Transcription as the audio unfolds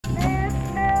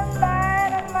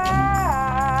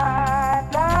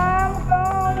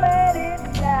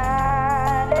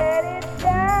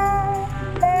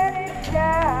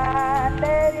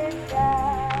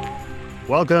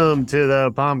Welcome to the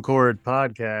Palm Court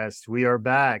podcast. We are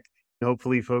back.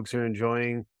 Hopefully, folks are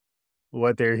enjoying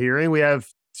what they're hearing. We have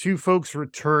two folks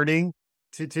returning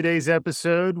to today's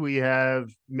episode. We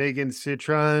have Megan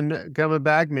Citron coming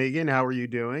back. Megan, how are you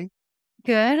doing?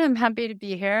 Good. I'm happy to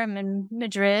be here. I'm in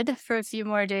Madrid for a few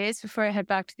more days before I head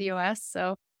back to the US.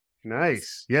 So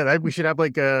Nice. Yeah, we should have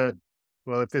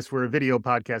if this were a video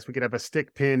podcast, we could have a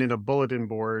stick pin and a bulletin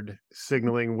board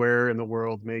signaling where in the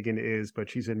world Megan is, but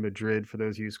she's in Madrid for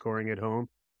those of you scoring at home.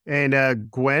 And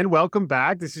Gwen, welcome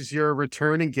back. This is your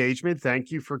return engagement.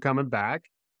 Thank you for coming back.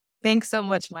 thanks so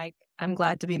much, Mike. I'm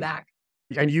glad to be back.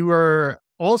 And you are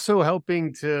also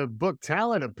helping to book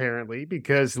talent, apparently,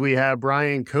 because we have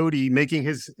Brian Cody making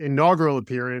his inaugural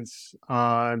appearance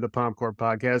on the Palm Court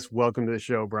podcast. Welcome to the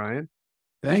show, Brian.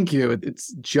 Thank you.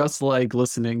 It's just like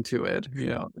listening to it.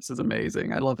 This is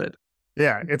amazing. I love it.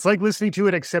 Yeah, it's like listening to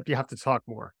it, except you have to talk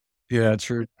more. Yeah,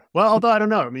 true. Well, although I don't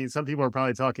know. I mean, some people are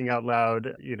probably talking out loud,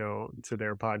 to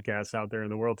their podcasts out there in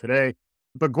the world today.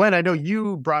 But Gwen, I know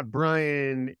you brought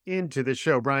Brian into the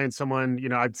show. Brian, someone,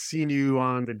 I've seen you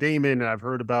on the Damon and I've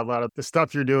heard about a lot of the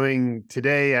stuff you're doing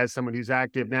today as someone who's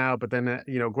active now. But then,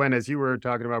 Gwen, as you were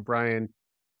talking about Brian,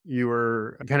 you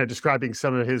were kind of describing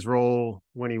some of his role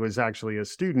when he was actually a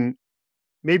student.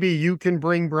 Maybe you can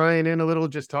bring Brian in a little,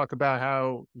 just talk about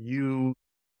how you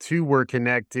two were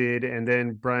connected. And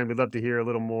then, Brian, we'd love to hear a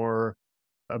little more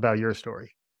about your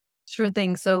story. Sure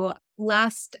thing. So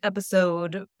last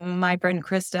episode, my friend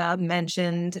Krista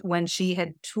mentioned when she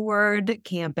had toured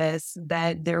campus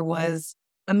that there was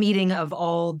a meeting of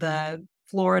all the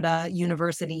Florida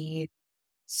University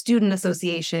Student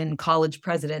Association college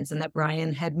presidents and that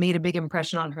Brian had made a big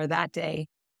impression on her that day.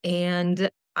 And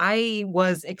I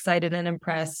was excited and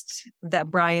impressed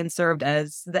that Brian served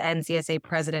as the NCSA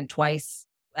president twice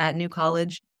at New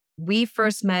College. We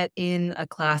first met in a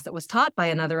class that was taught by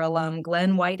another alum,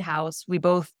 Glenn Whitehouse. We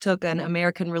both took an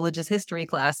American religious history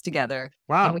class together.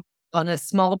 Wow. And we on a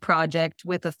small project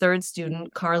with a third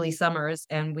student, Carly Summers,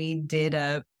 and we did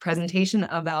a presentation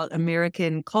about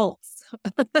American cults.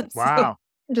 Wow.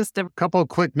 Just a couple of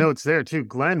quick notes there, too.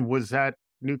 Glenn was at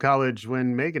New College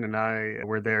when Megan and I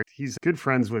were there. He's good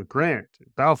friends with Grant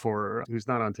Balfour, who's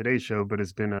not on today's show, but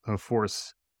has been a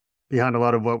force behind a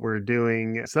lot of what we're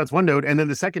doing. So that's one note. And then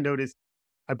the second note is,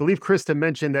 I believe Krista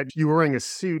mentioned that you were wearing a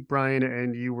suit, Brian,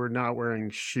 and you were not wearing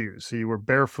shoes. So you were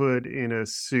barefoot in a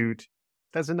suit.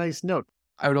 That's a nice note.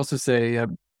 I would also say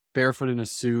barefoot in a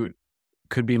suit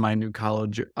could be my New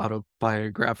College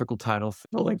autobiographical title.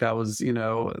 I felt like that was,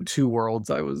 two worlds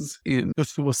I was in.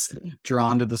 Was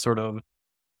drawn to the sort of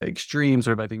extreme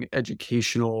sort of, I think,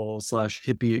 educational /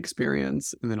 hippie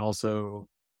experience. And then also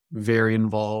very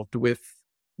involved with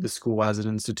the school as an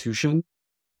institution.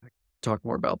 I can talk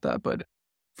more about that. But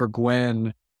for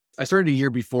Gwen, I started a year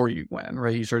before you, Gwen,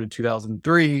 right? You started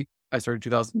 2003. I started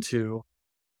 2002.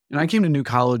 And I came to New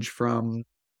College from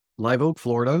Live Oak,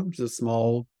 Florida, which is a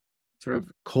small sort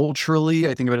of culturally,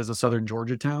 I think of it as a southern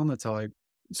Georgia town. That's how I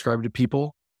describe it to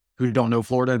people who don't know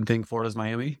Florida and think Florida's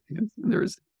Miami.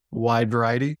 There's a wide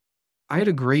variety. I had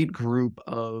a great group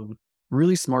of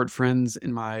really smart friends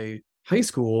in my high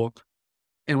school.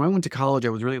 And when I went to college, I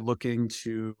was really looking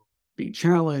to be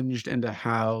challenged and to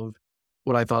have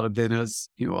what I thought of then as,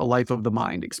 a life of the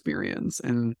mind experience.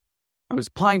 And I was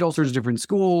applying to all sorts of different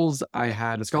schools. I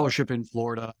had a scholarship in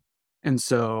Florida. And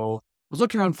so I was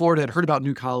looking around Florida, had heard about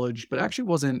New College, but actually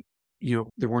wasn't,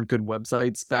 there weren't good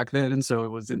websites back then. And so it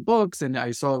was in books and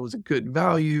I saw it was a good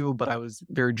value, but I was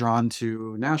very drawn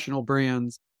to national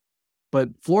brands. But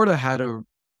Florida had a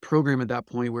program at that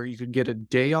point where you could get a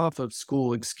day off of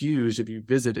school excused if you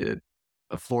visited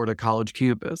a Florida college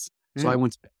campus. So I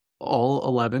went to all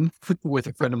 11 with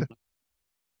a friend of mine.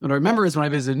 What I remember is when I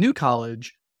visited New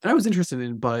College, and I was interested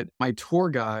in, but my tour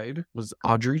guide was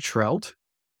Audrey Trout,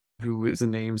 who is a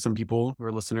name some people who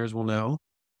are listeners will know.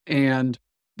 And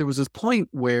there was this point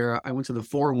where I went to the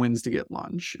Four Winds to get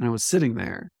lunch, and I was sitting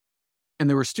there, and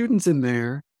there were students in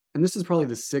there, and this is probably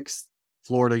the sixth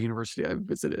Florida university I've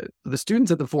visited. The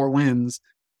students at the Four Winds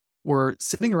were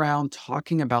sitting around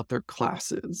talking about their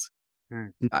classes.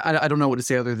 I don't know what to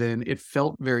say other than it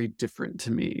felt very different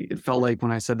to me. It felt like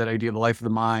when I said that idea of the life of the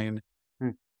mind,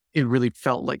 it really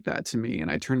felt like that to me. And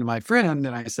I turned to my friend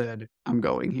and I said, I'm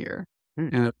going here.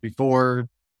 And before,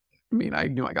 I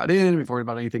knew I got in, before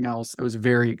about anything else, I was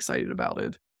very excited about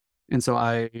it. And so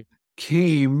I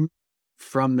came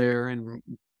from there and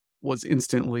was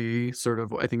instantly sort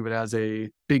of, I think of it as a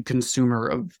big consumer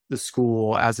of the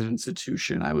school as an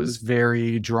institution. I was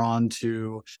very drawn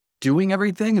to doing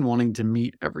everything and wanting to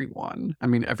meet everyone.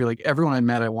 I feel like everyone I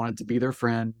met, I wanted to be their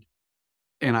friend.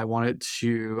 And I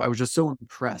was just so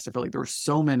impressed. I felt like there were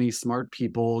so many smart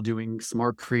people doing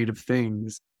smart, creative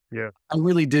things. Yeah. I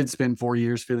really did spend 4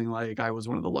 years feeling like I was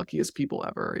one of the luckiest people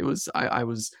ever.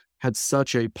 Had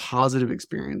such a positive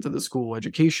experience at the school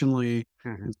educationally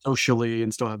Mhm. and socially,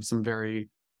 and still have some very,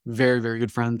 very, very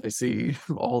good friends I see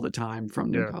all the time from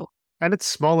New Yeah. College. And it's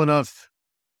small enough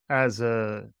as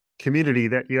a community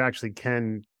that you actually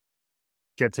can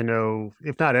get to know,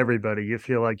 if not everybody, you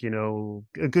feel like,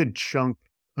 a good chunk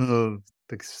of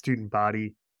the student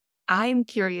body. I'm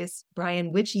curious,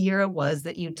 Brian, which year it was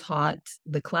that you taught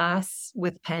the class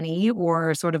with Penny,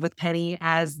 or sort of with Penny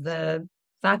as the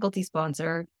faculty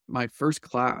sponsor? My first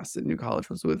class at New College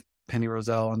was with Penny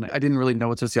Roselle, and I didn't really know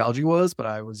what sociology was, but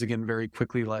I was, again, very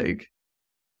quickly like,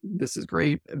 this is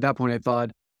great. At that point, I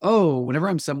thought, oh, whenever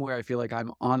I'm somewhere, I feel like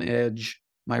I'm on edge.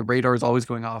 My radar is always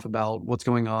going off about what's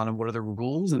going on and what are the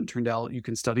rules. And it turned out you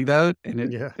can study that.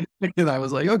 Yeah. And I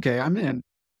was like, okay, I'm in.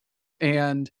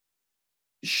 And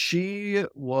she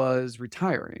was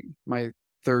retiring my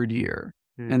third year.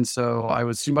 Mm. And so I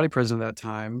was student body president at that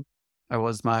time. I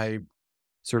was my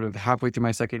sort of halfway through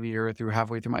my second year through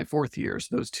halfway through my fourth year.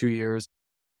 So those 2 years.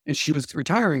 And she was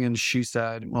retiring, and she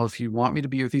said, well, if you want me to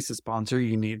be your thesis sponsor,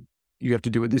 you have to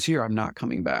do it this year. I'm not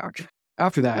coming back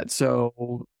after that.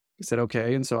 So I said,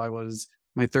 okay. And so I was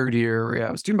my third year. Yeah,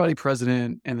 I was student body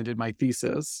president and then did my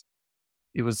thesis.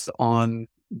 It was on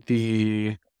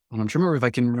I'm trying to remember if I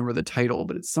can remember the title,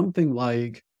 but it's something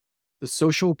like The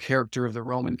Social Character of the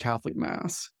Roman Catholic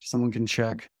Mass. Someone can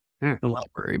check Hmm. the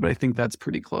library, but I think that's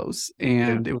pretty close. Yeah.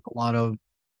 And it was a lot of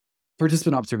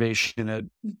participant observation at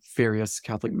various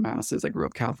Catholic masses. I grew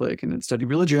up Catholic and had studied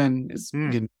religion.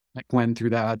 Again, I went through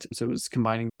that. So it was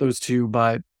combining those two.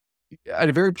 But I had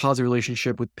a very positive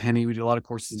relationship with Penny. We did a lot of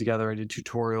courses together. I did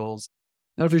tutorials.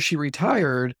 And after she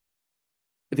retired,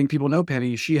 I think people know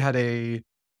Penny. She had a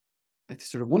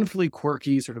sort of wonderfully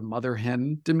quirky sort of mother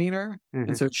hen demeanor. Mhm.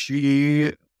 And so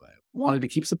she wanted to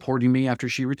keep supporting me after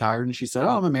she retired. And she said,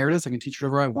 oh, I'm emeritus. I can teach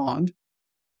whatever I want.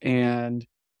 And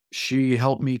she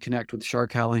helped me connect with Shar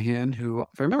Callahan, who,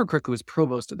 if I remember correctly, was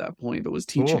provost at that point, but was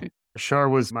Cool. teaching. Shar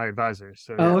was my advisor.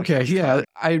 So Oh, yeah. okay. Yeah.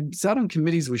 I sat on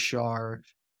committees with Shar,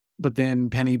 but then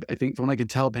Penny, I think from what I could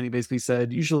tell, Penny basically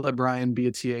said, you should let Brian be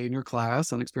a TA in your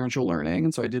class on experiential learning.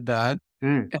 And so I did that.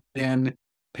 Mm. And then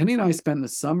Penny and I spent the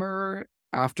summer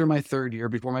after my third year,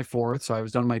 before my fourth, so I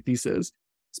was done my thesis,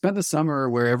 spent the summer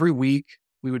where every week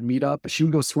we would meet up. She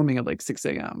would go swimming at like 6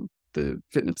 a.m., the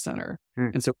fitness center.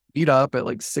 Mm. And so meet up at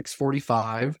like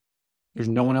 6:45. There's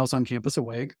no one else on campus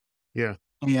awake. Yeah.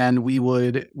 And we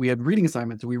had reading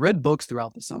assignments. We read books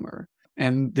throughout the summer.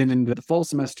 And then in the fall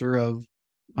semester of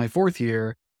my fourth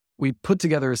year, we put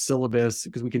together a syllabus,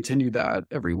 because we continued that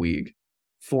every week,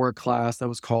 for a class that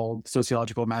was called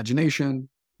Sociological Imagination,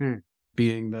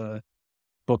 being the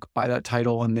book by that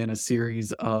title, and then a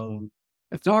series of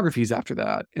ethnographies after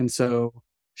that. And so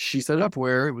she set it up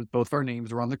where it was both of our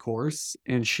names were on the course,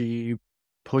 and she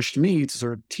pushed me to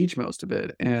sort of teach most of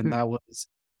it. And that was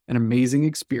an amazing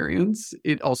experience.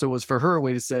 It also was for her a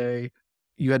way to say,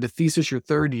 you had to thesis your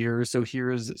third year, so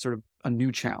here is sort of a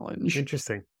new challenge.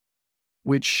 Interesting.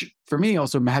 Which for me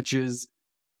also matches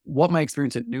what my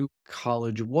experience at New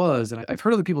College was. And I've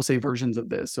heard other people say versions of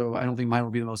this, so I don't think mine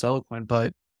will be the most eloquent,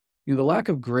 but the lack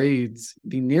of grades,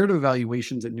 the narrative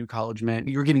evaluations at New College meant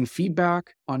you're getting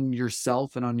feedback on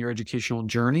yourself and on your educational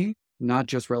journey, not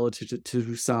just relative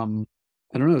to some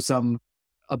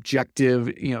objective,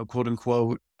 quote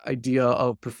unquote, idea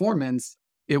of performance.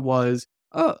 It was,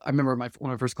 I remember one of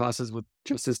my first classes with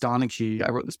Justice Donaghy,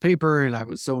 I wrote this paper and I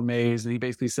was so amazed. And he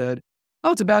basically said,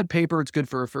 oh, it's a bad paper. It's good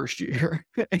for a first year.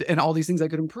 and all these things I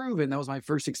could improve. And that was my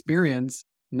first experience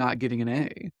not getting an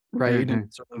A, right?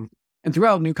 Mm-hmm. And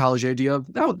throughout New College, the idea of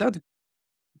that's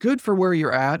good for where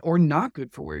you're at or not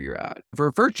good for where you're at. For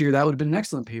a first year, that would have been an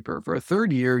excellent paper. For a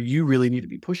third year, you really need to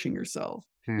be pushing yourself.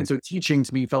 And so teaching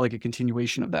to me felt like a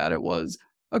continuation of that. It was,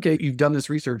 okay, you've done this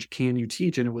research. Can you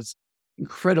teach? And it was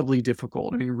incredibly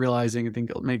difficult. I mean, realizing, I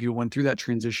think maybe you went through that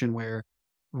transition where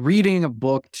reading a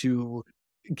book to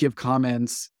give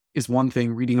comments is one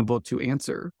thing. Reading a book to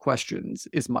answer questions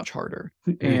is much harder.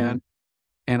 And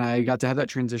I got to have that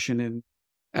transition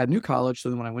at New College. So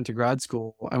then when I went to grad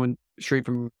school, I went straight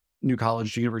from New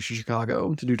College to University of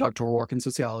Chicago to do doctoral work in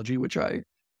sociology, which I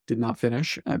did not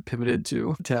finish. I pivoted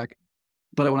to tech.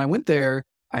 But when I went there,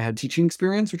 I had teaching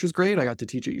experience, which was great. I got to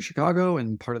teach at U Chicago.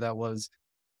 And part of that was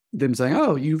them saying,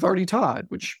 oh, you've already taught,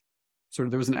 which sort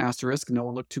of, there was an asterisk. No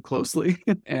one looked too closely.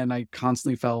 And I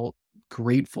constantly felt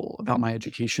grateful about my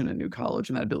education at New College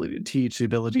and that ability to teach, the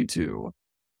ability to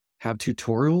have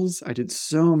tutorials. I did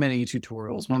so many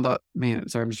tutorials.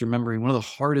 I'm just remembering, one of the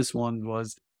hardest ones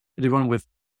was I did one with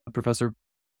Professor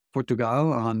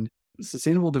Portugal on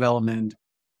sustainable development,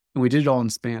 and we did it all in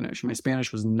Spanish. My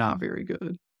Spanish was not very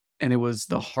good, and it was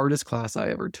the hardest class I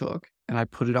ever took, and I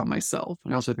put it on myself.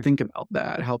 And I also think about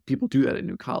that, how people do that in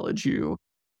new college. You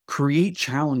create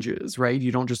challenges, right?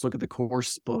 You don't just look at the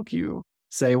course book. You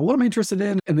say, well, what am I interested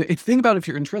in? And the thing about if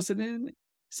you're interested in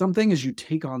something is you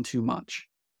take on too much,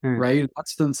 right?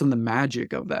 That's some of the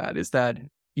magic of that, is that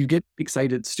you get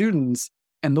excited students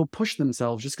and they'll push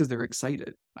themselves just because they're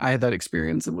excited. I had that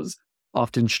experience and was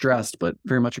often stressed, but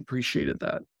very much appreciated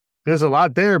that. There's a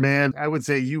lot there, man. I would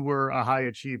say you were a high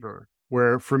achiever,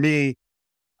 where for me,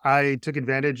 I took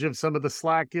advantage of some of the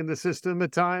slack in the system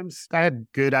at times. I had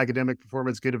good academic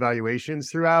performance, good evaluations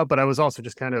throughout, but I was also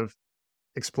just kind of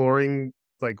exploring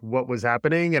like what was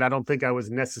happening. And I don't think I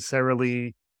was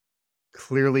necessarily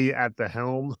clearly at the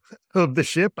helm of the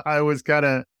ship. I was kind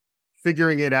of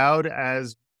figuring it out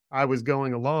as I was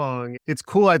going along. It's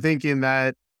cool, I think, in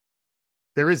that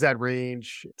there is that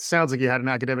range. It sounds like you had an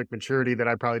academic maturity that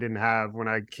I probably didn't have when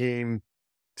I came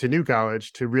to New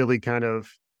College to really kind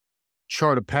of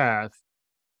chart a path.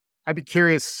 I'd be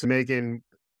curious, Megan,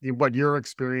 what your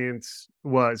experience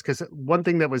was. Because one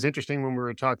thing that was interesting when we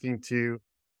were talking to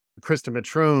Krista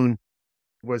Matrone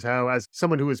was how, as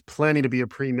someone who was planning to be a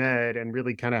pre-med and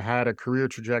really kind of had a career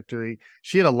trajectory,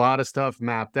 she had a lot of stuff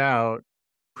mapped out.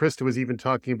 Krista was even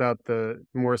talking about the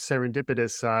more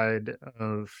serendipitous side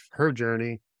of her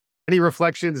journey. Any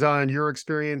reflections on your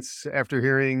experience after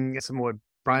hearing some of what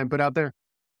Brian put out there?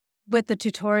 With the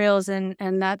tutorials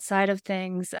and that side of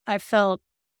things, I felt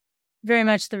very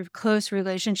much the close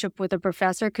relationship with a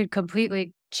professor could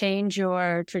completely change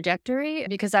your trajectory,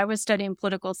 because I was studying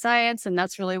political science and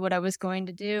that's really what I was going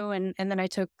to do. And then I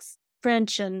took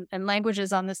French and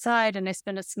languages on the side, and I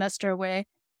spent a semester away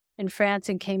in France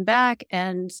and came back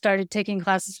and started taking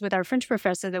classes with our French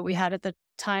professor that we had at the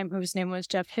time, whose name was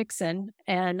Jeff Hickson.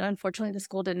 And unfortunately, the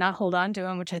school did not hold on to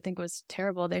him, which I think was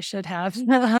terrible. They should have.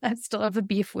 I still have a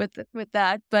beef with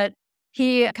that. But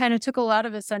he kind of took a lot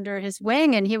of us under his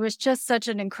wing, and he was just such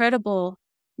an incredible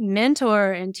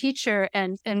mentor and teacher.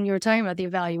 And you were talking about the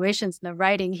evaluations and the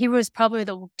writing. He was probably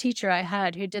the teacher I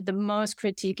had who did the most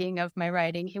critiquing of my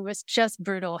writing. He was just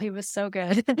brutal. He was so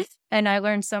good. And I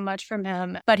learned so much from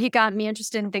him. But he got me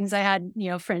interested in things I had,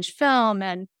 French film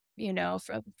and,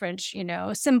 French,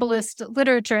 symbolist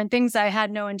literature and things I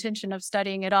had no intention of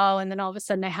studying at all. And then all of a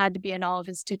sudden I had to be in all of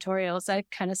his tutorials. I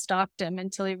kind of stalked him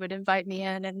until he would invite me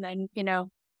in. And then,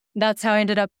 that's how I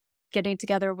ended up getting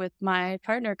together with my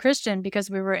partner, Christian, because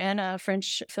we were in a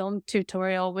French film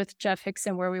tutorial with Jeff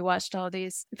Hickson, where we watched all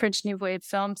these French New Wave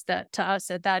films that to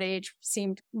us at that age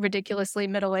seemed ridiculously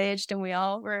middle-aged, and we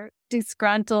all were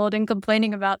disgruntled and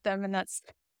complaining about them. And that's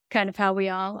kind of how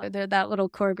that little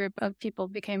core group of people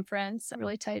became friends,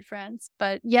 really tight friends.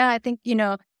 But yeah, I think,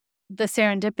 the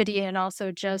serendipity and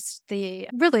also just the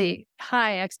really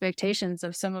high expectations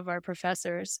of some of our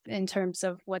professors in terms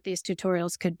of what these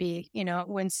tutorials could be,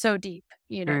 went so deep,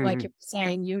 like you're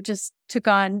saying, you just took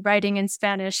on writing in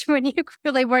Spanish when you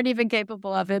really weren't even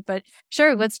capable of it, but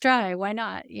sure, let's try. Why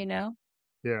not?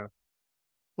 Yeah.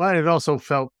 Well, it also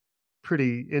felt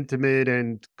pretty intimate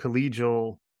and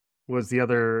collegial was the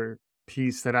other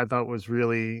piece that I thought was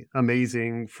really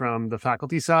amazing from the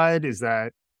faculty side, is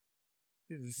that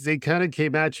they kind of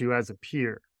came at you as a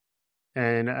peer.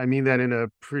 And I mean that in a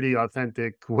pretty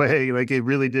authentic way. Like, it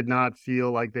really did not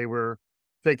feel like they were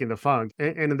faking the funk.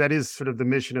 And that is sort of the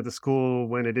mission of the school,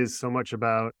 when it is so much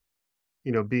about,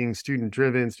 being student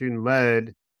driven, student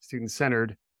led, student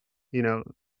centered.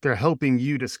 They're helping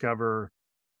you discover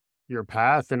your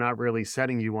path. They're not really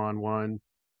setting you on one.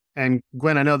 And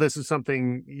Gwen, I know this is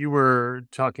something you were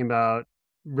talking about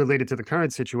related to the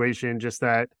current situation, just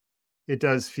that it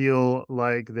does feel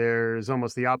like there's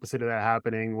almost the opposite of that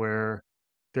happening, where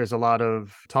there's a lot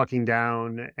of talking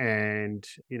down and,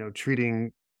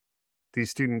 treating these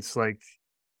students like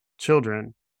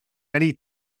children. Any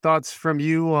thoughts from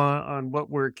you on what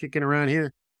we're kicking around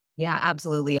here? Yeah,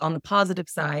 absolutely. On the positive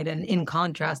side, and in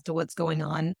contrast to what's going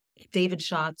on, David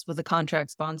Schatz was a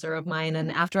contract sponsor of mine.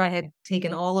 And after I had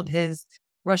taken all of his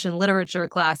Russian literature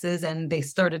classes and they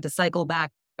started to cycle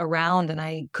back around and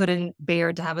I couldn't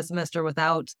bear to have a semester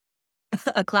without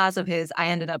a class of his, I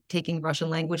ended up taking Russian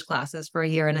language classes for a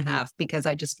year and a half because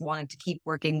I just wanted to keep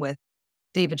working with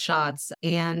David Schatz.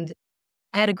 And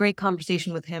I had a great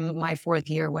conversation with him my fourth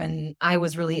year when I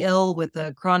was really ill with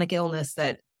a chronic illness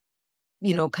that,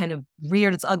 kind of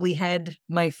reared its ugly head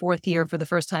my fourth year for the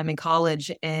first time in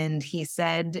college. And he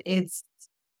said,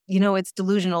 it's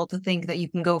delusional to think that you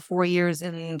can go 4 years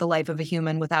in the life of a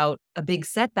human without a big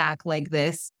setback like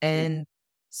this. And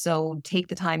so take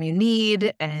the time you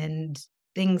need and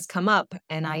things come up.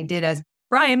 And I did, as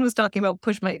Brian was talking about,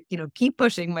 keep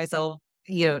pushing myself,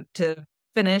 to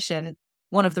finish. And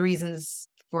one of the reasons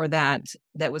for that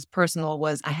was personal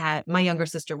was my younger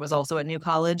sister was also at New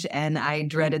College, and I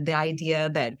dreaded the idea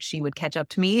that she would catch up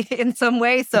to me in some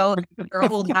way. So her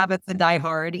old habits would die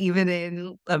hard, even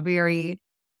in a very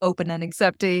open and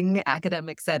accepting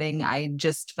academic setting. I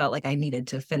just felt like I needed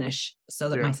to finish so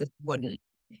that my sister wouldn't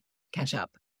catch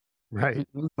up. Right.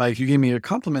 Like, you gave me a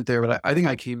compliment there, but I think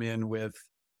I came in with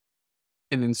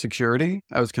an insecurity.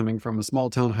 I was coming from a small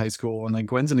town high school, and like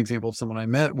Gwen's an example of someone I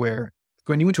met where,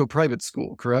 Gwen, you went to a private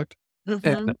school, correct?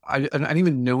 And I didn't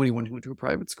even know anyone who went to a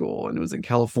private school, and it was in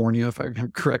California, if I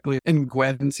remember correctly. And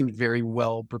Gwen seemed very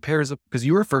well prepared because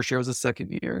you were first year, I was a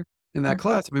second year in that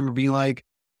class. I remember being like,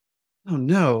 oh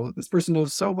no, this person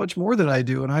knows so much more than I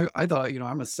do. And I thought,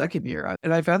 I'm a second year.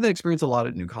 And I've had that experience a lot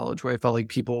at New College where I felt like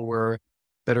people were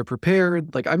better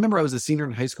prepared. Like, I remember I was a senior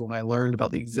in high school and I learned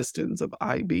about the existence of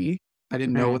IB. I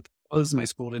didn't know what that was. My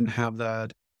school didn't have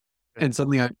that. And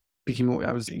suddenly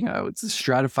it's a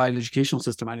stratified educational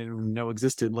system I didn't even know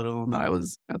existed, let alone that I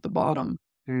was at the bottom.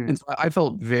 And so I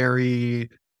felt very,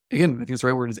 again, I think it's the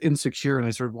right word, is insecure. And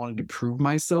I sort of wanted to prove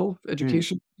myself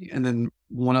education. And then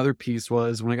one other piece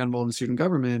was when I got involved in student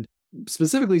government,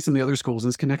 specifically some of the other schools, and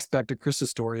this connects back to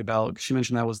Krista's story about, she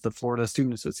mentioned that was the Florida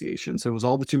Student Association. So it was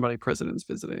all the student body presidents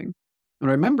visiting. And what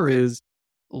I remember is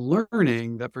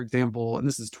learning that, for example, and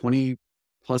this is 20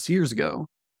 plus years ago,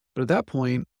 but at that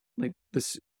point, like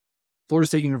this Florida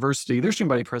State University, their student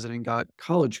body president got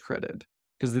college credit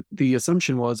because the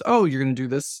assumption was, oh, you're going to do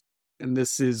this, and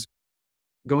this is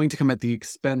going to come at the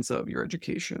expense of your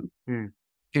education.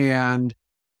 And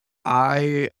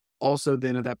I also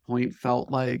then at that point felt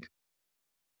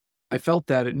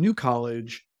that at New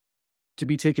College, to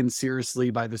be taken seriously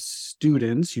by the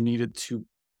students, you needed to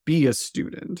be a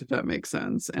student, if that makes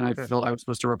sense. And I felt I was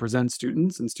supposed to represent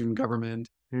students in student government,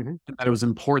 and that it was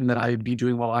important that I be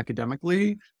doing well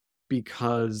academically,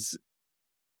 because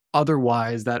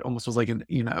otherwise that almost was like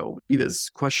be this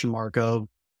question mark of,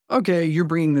 okay, you're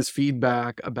bringing this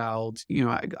feedback about,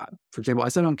 for example, I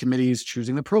sat on committees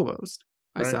choosing the provost.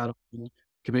 I sat on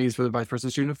committees for the vice president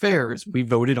of student affairs. We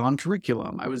voted on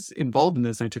curriculum. I was involved in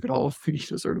this, and I took it all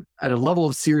sort of at a level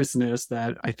of seriousness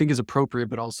that I think is appropriate,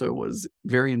 but also was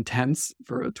very intense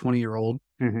for a 20-year-old.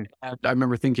 And I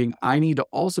remember thinking, I need to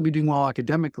also be doing well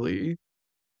academically,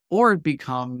 or it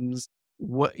becomes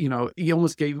what, you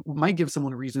almost might give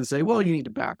someone a reason to say, well, you need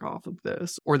to back off of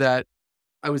this, or that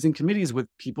I was in committees with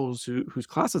people whose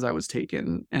classes I was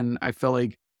taking, and I felt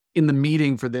like in the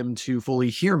meeting, for them to fully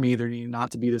hear me, there needed not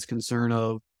to be this concern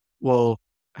of, well,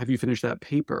 have you finished that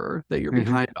paper that you're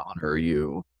behind on, or are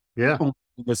you only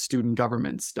the student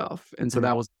government stuff? And so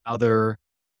that was another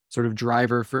sort of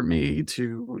driver for me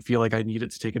to feel like I needed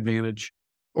to take advantage,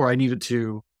 or I needed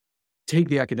to take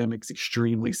the academics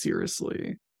extremely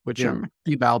seriously, which I'm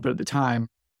happy about, but at the time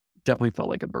definitely felt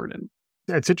like a burden.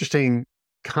 It's interesting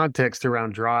context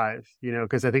around drive,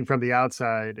 because I think from the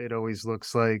outside, it always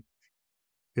looks like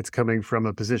it's coming from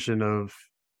a position of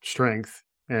strength,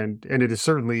 and it is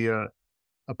certainly a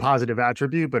positive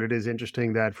attribute, but it is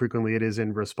interesting that frequently it is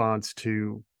in response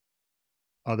to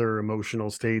other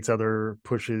emotional states, other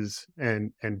pushes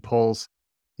and pulls.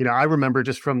 I remember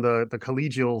just from the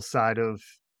collegial side of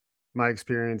my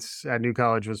experience at New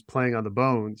College was playing on the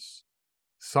Bones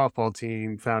softball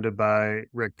team founded by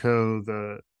Rick Coe,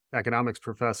 the economics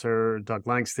professor, Doug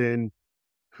Langston,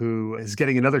 who is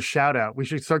getting another shout out. We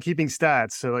should start keeping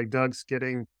stats. So like Doug's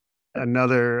getting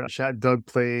another shout. Doug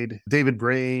played David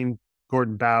Brain,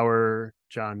 Gordon Bauer,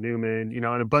 John Newman, and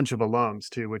a bunch of alums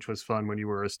too, which was fun when you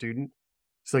were a student.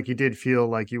 It's like you did feel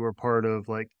like you were part of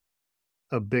like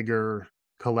a bigger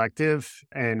collective.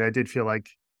 And I did feel like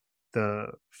the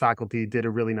faculty did a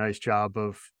really nice job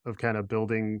of kind of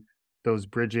building those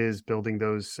bridges, building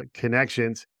those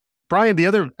connections. Brian, the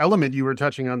other element you were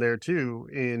touching on there too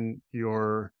in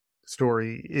your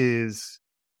story is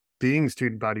being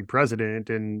student body president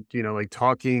and, like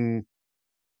talking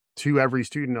to every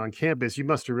student on campus. You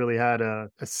must have really had a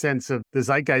sense of the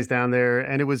zeitgeist down there,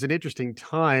 and it was an interesting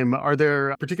time. Are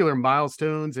there particular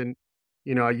milestones? And,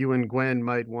 you and Gwen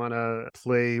might want to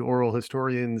play oral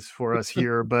historians for us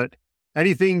here, but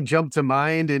anything jump to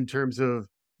mind in terms of,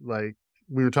 like,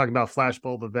 we were talking about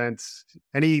flashbulb events,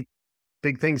 any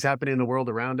big things happening in the world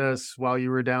around us while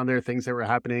you were down there, things that were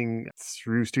happening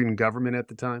through student government at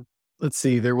the time? Let's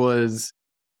see, there was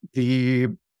the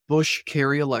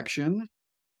Bush-Kerry election,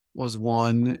 was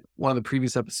one of the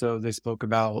previous episodes. They spoke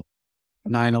about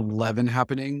 9/11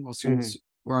 happening while students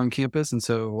were on campus. And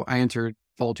so I entered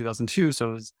fall 2002.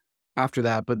 So it was after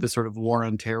that, but this sort of war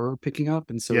on terror picking up.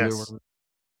 And so there were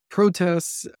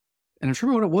protests. And I'm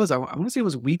sure what it was. I want to say it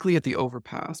was weekly at the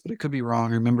overpass, but I could be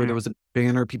wrong. I remember there was a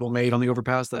banner people made on the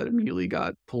overpass that immediately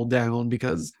got pulled down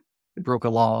because it broke a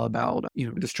law about,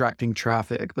 distracting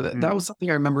traffic. But that was something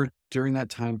I remember during that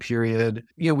time period.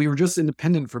 We were just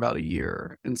independent for about a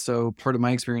year. And so part of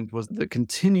my experience was the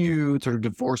continued sort of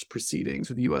divorce proceedings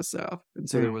with USF. And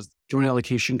so there was Joint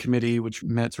Allocation Committee, which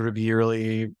met sort of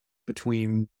yearly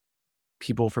between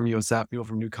people from USF, people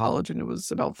from New College. And it was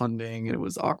about funding, and it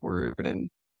was awkward and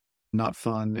not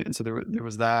fun. And so there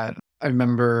was that. I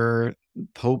remember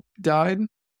Pope died.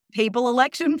 Papal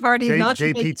election party, not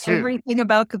to make everything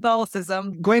about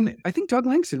Catholicism. Gwen, I think Doug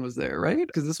Langston was there, right?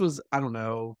 Because this was, I don't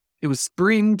know, it was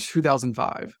spring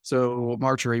 2005. So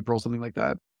March or April, something like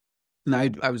that. And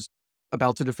I was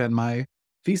about to defend my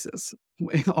thesis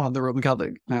on the Roman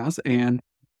Catholic Mass, and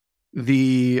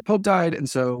the Pope died. And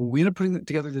so we ended up putting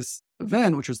together this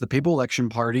event, which was the Papal election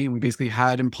party. And we basically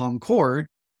had in Palm Court,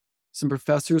 some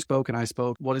professors spoke and I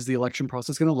spoke. What is the election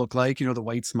process going to look like? The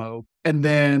white smoke. And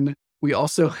then we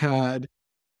also had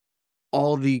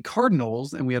all the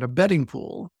cardinals, and we had a betting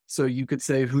pool. So you could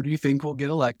say, who do you think will get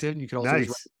elected? And you could also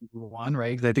just write one,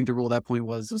 right? Because I think the rule at that point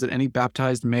was it any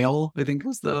baptized male? I think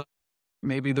was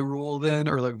maybe the rule then,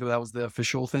 or like that was the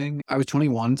official thing. I was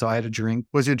 21, so I had a drink.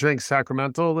 Was your drink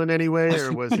sacramental in any way,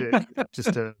 or was it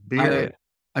just a beer?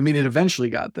 It eventually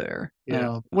got there.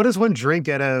 Yeah. What does one drink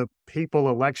at a papal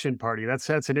election party? That's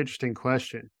an interesting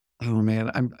question. Oh man,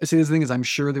 the thing is, I'm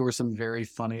sure there were some very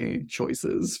funny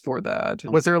choices for that.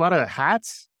 Was there a lot of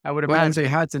hats? I would imagine. I'd say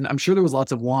hats, and I'm sure there was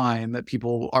lots of wine that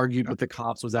people argued with the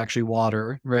cops was actually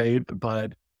water, right?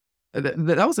 But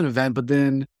that was an event. But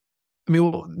then,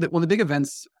 one of the big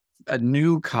events at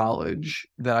New College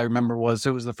that I remember was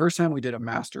it was the first time we did a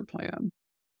master plan,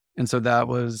 and so that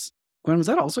was. When was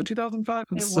that also 2005?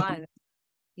 It was.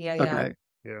 Yeah. Okay.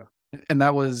 Yeah. And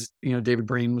that was, David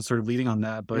Brain was sort of leading on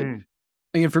that. But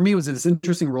again, for me, it was this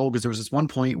interesting role because there was this one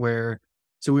point where,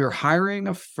 so we were hiring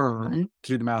a firm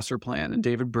to do the master plan. And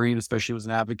David Brain especially was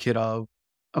an advocate of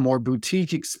a more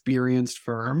boutique experienced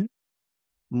firm.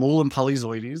 Moll and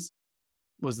Polyzoides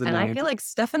was the name. And I feel like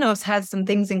Stefanos has some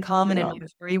things in common in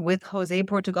history with Jose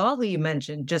Portugal, who you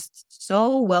mentioned, just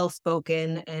so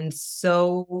well-spoken and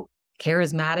so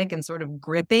charismatic and sort of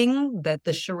gripping that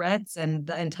the charrettes and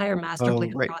the entire master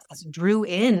plan process drew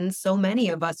in so many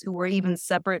of us who were even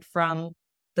separate from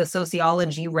the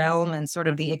sociology realm and sort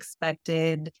of the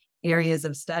expected areas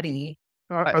of study.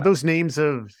 Are those names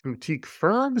of boutique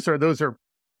firms, or those are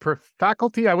per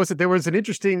faculty? There was an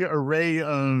interesting array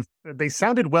of, they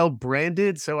sounded well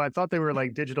branded, so I thought they were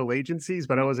like digital agencies,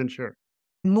 but I wasn't sure.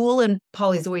 Moll and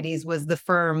Polyzoides was the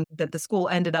firm that the school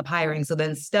ended up hiring. So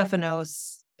then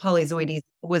Stefanos Polyzoides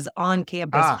was on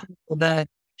campus for the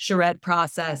charrette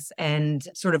process and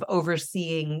sort of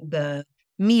overseeing the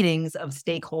meetings of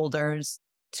stakeholders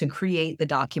to create the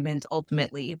document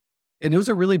ultimately. And it was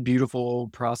a really beautiful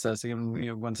process.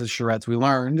 And, once the charrettes, we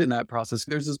learned in that process,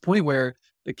 there's this point where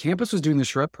the campus was doing the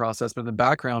charrette process, but in the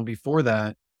background before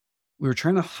that, we were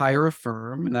trying to hire a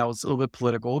firm, and that was a little bit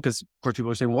political because, of course, people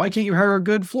were saying, well, why can't you hire a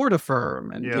good Florida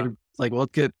firm? And well,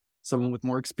 let's get someone with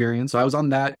more experience. So I was on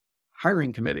that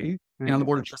hiring committee and on the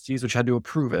board of trustees, which had to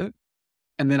approve it.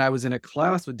 And then I was in a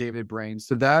class with David Brain.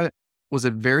 So that was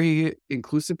a very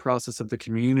inclusive process of the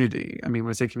community. When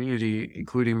I say community,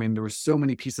 including, there were so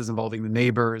many pieces involving the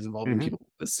neighbors, involving people in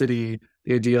the city,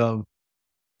 the idea of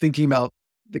thinking about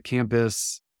the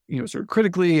campus, sort of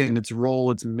critically and its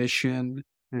role, its mission.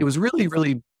 It was really,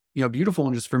 really, beautiful.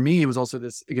 And just for me, it was also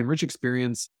this, again, rich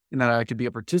experience in that I could be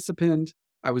a participant.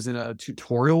 I was in a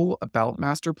tutorial about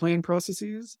master plan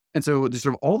processes. And so there's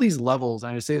sort of all these levels.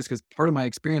 And I say this because part of my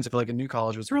experience, I feel like in New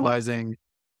College, was realizing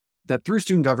that through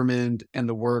student government and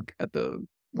the work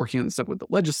working on stuff with the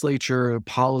legislature,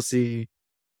 policy,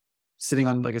 sitting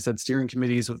on, like I said, steering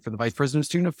committees for the vice president of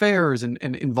student affairs and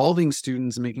involving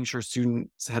students and making sure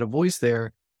students had a voice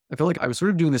there. I feel like I was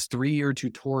sort of doing this 3-year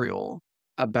tutorial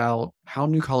about how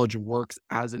New College works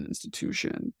as an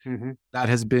institution. That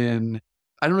has been,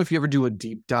 I don't know if you ever do a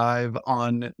deep dive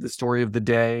on the story of the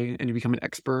day and you become an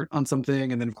expert on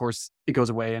something, and then of course it goes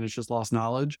away and it's just lost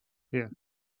knowledge. Yeah.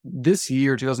 This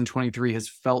year, 2023, has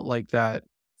felt like that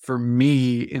for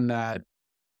me, in that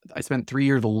I spent 3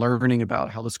 years learning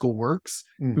about how the school works.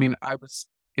 I was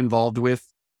involved with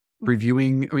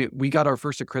reviewing. We got our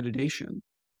first accreditation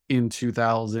in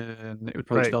 2000, it was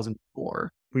probably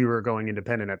 2004. we were going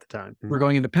independent at the time. We're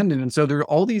going independent. And so there are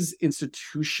all these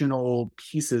institutional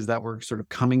pieces that were sort of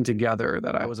coming together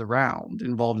that I was around,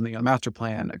 involved in the master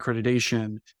plan,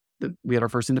 accreditation. We had our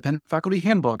first independent faculty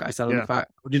handbook. I sat on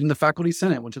in the faculty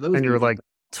senate, went to those. And you were like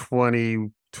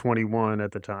 20, 21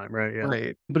 at the time, right? Yeah.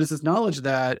 Right. But it's this knowledge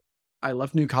that I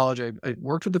left New College. I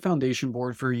worked with the foundation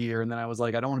board for a year, and then I was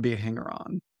like, I don't want to be a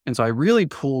hanger-on. And so I really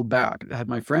pulled back. I had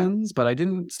my friends, but I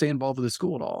didn't stay involved with the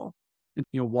school at all. And,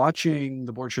 watching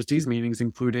the board of trustees meetings,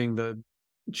 including the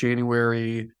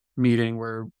January meeting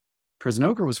where President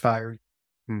Oker was fired,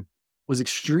 was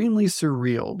extremely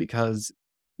surreal because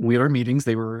we had our meetings.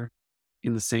 They were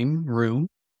in the same room,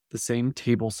 the same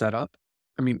table setup.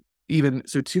 I mean, even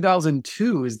so,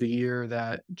 2002 is the year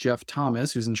that Jeff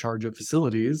Thomas, who's in charge of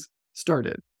facilities,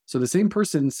 started. So the same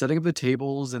person setting up the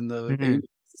tables and the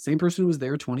same person who was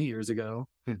there 20 years ago.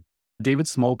 David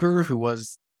Smolker, who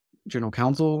was general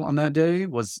counsel on that day,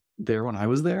 was there when I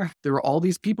was there. There were all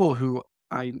these people who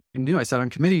I knew. I sat on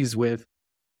committees with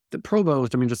the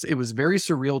provost. I mean, just it was very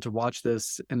surreal to watch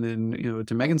this. And then,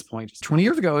 to Megan's point, 20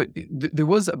 years ago, there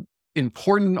was an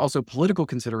important also political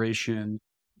consideration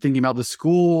thinking about the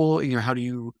school, how do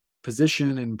you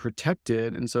position and protect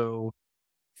it? And so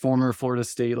former Florida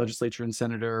State Legislature and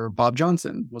Senator Bob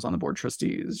Johnson was on the board of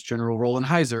trustees. General Roland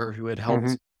Heiser, who had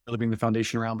helped really bring the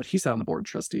foundation around, but he sat on the board of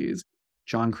trustees.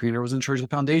 John Creener was in charge of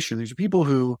the foundation. These are people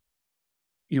who,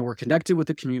 were connected with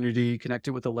the community,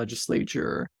 connected with the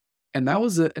legislature. And that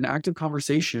was an active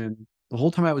conversation the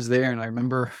whole time I was there. And I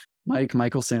remember Mike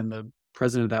Michelson, the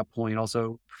president at that point,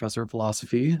 also professor of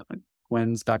philosophy,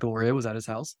 Gwen's baccalaureate was at his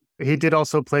house. He did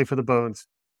also play for the Bones.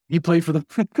 He played for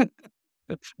the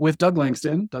with Doug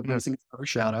Langston. Doug Langston gets a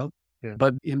shout out. Yeah.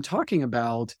 But him talking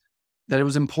about that it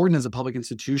was important as a public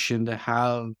institution to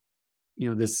have,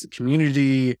 this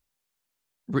community,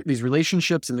 these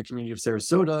relationships in the community of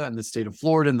Sarasota and the state of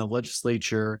Florida and the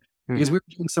legislature, because we were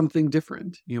doing something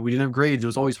different. We didn't have grades. It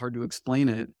was always hard to explain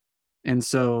it. And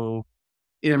so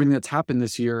in everything that's happened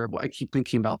this year, I keep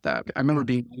thinking about that. I remember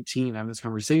being 18, having this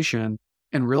conversation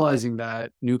and realizing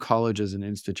that New College as an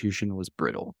institution was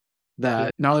brittle.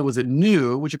 That not only was it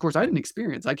new, which of course I didn't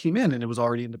experience. I came in and it was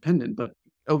already independent, but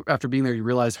after being there, you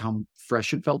realize how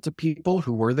fresh it felt to people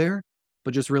who were there.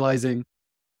 But just realizing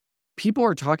people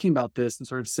are talking about this and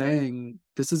sort of saying,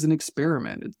 this is an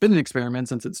experiment. It's been an experiment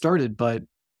since it started, but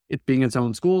it being its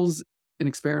own school's an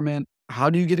experiment. How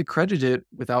do you get accredited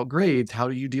without grades? How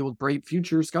do you deal with bright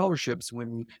future scholarships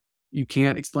when you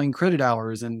can't explain credit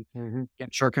hours? And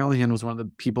Shark Callahan was one of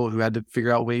the people who had to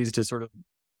figure out ways to sort of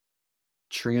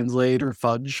translate or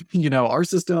fudge, our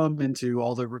system into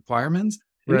all the requirements.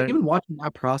 And even watching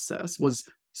that process was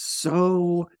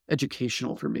so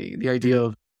educational for me. The idea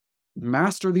of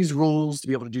master these rules to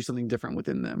be able to do something different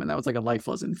within them. And that was like a life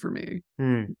lesson for me.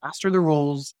 Master the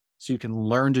rules so you can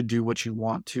learn to do what you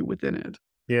want to within it.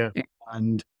 Yeah.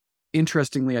 And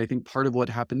interestingly, I think part of what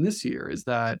happened this year is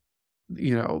that,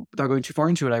 without going too far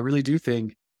into it, I really do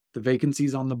think the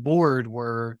vacancies on the board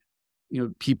were,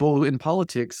 people in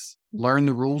politics learn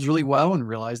the rules really well and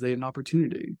realize they had an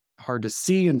opportunity. Hard to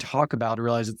see and talk about,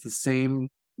 realize it's the same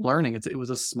learning. It was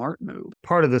a smart move.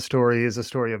 Part of the story is a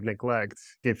story of neglect.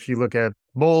 If you look at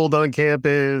mold on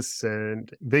campus and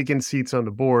vacant seats on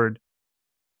the board,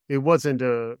 it wasn't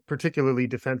a particularly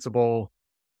defensible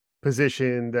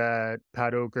position that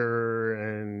Pat Oker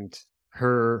and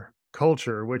her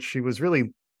culture, which she was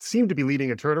really seemed to be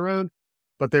leading a turnaround,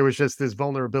 but there was just this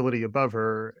vulnerability above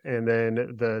her. And then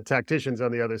the tacticians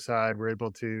on the other side were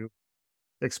able to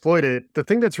exploit it. The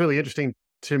thing that's really interesting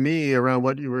to me around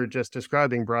what you were just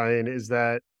describing, Brian, is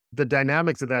that the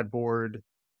dynamics of that board,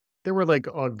 there were like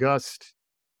august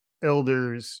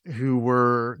elders who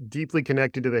were deeply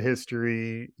connected to the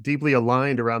history, deeply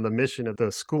aligned around the mission of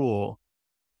the school,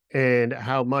 and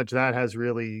how much that has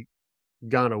really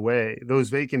gone away. Those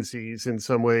vacancies, in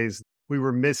some ways, we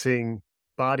were missing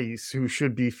bodies who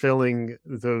should be filling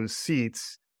those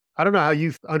seats. I don't know how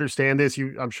you understand this.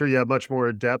 I'm sure you have much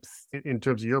more depth in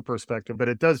terms of your perspective, but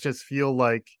it does just feel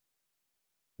like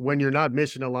when you're not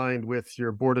mission aligned with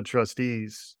your board of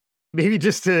trustees, maybe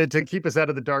just to keep us out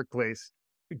of the dark place,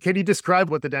 can you describe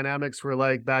what the dynamics were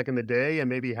like back in the day and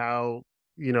maybe how,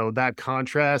 that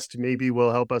contrast maybe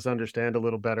will help us understand a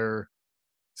little better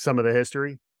some of the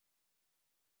history?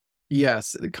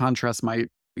 Yes, the contrast might,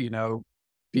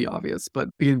 be obvious, but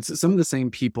it's some of the same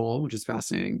people, which is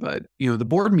fascinating. But, the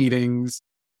board meetings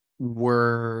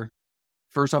were,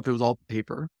 first off, it was all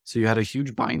paper. So you had a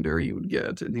huge binder you would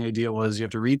get. And the idea was you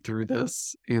have to read through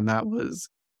this. And that was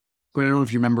I don't know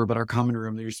if you remember, but our common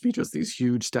room, there used to be just these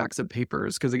huge stacks of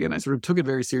papers. Because again, I sort of took it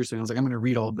very seriously. I was like, I'm going to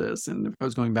read all this. And if I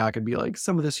was going back, I'd be like,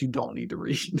 some of this you don't need to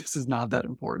read. This is not that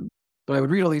important. But I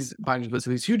would read all these binders, but so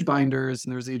these huge binders,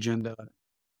 and there's the agenda.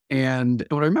 And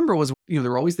what I remember was, there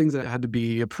were always things that had to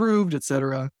be approved, et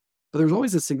cetera. But there was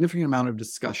always a significant amount of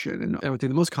discussion. And I would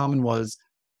think the most common was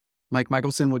Mike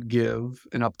Michelson would give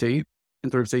an update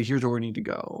and sort of say, here's where we need to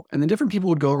go. And then different people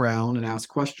would go around and ask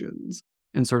questions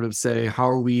and sort of say, how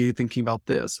are we thinking about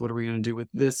this? What are we going to do with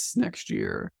this next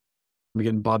year? And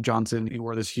again, Bob Johnson, he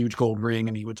wore this huge gold ring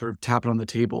and he would sort of tap it on the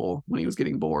table when he was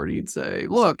getting bored. He'd say,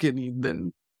 look, and he'd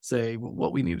then say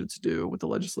what we needed to do with the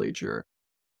legislature.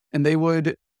 And they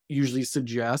would usually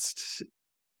suggest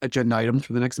agenda items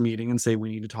for the next meeting and say,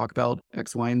 we need to talk about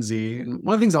X, Y, and Z. And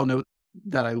one of the things I'll note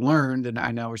that I learned, and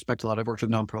I now respect a lot, I've worked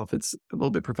with nonprofits a little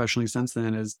bit professionally since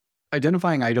then, is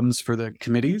identifying items for the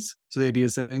committees. So the idea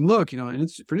is saying, look, for an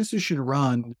institution to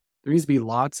run, there needs to be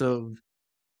lots of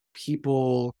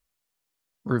people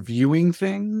reviewing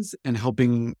things and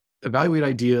helping evaluate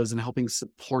ideas and helping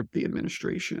support the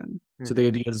administration. Mm-hmm. So the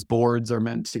idea is boards are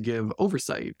meant to give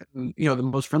oversight. And, the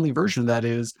most friendly version of that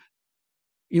is,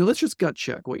 let's just gut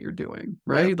check what you're doing,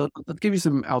 right? Yeah. Let's give you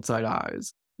some outside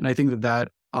eyes. And I think that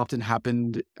often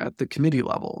happened at the committee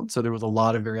level. And so there was a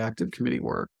lot of very active committee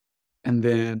work. And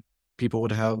then people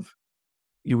would have,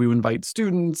 we would invite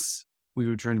students, we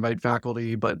would try to invite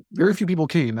faculty, but very few people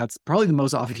came. That's probably the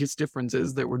most obvious difference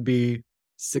is there would be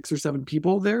 6 or 7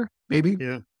 people there, maybe.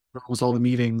 Yeah. Almost all the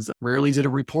meetings. Rarely did a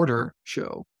reporter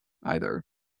show either.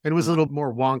 It was a little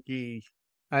more wonky,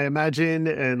 I imagine,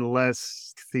 and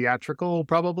less theatrical,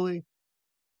 probably.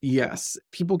 Yes.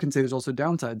 People can say there's also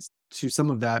downsides to some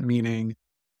of that, meaning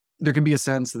there can be a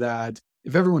sense that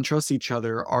if everyone trusts each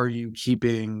other, are you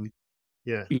keeping,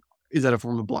 is that a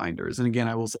form of blinders? And again,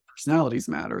 I will say personalities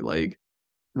matter. Like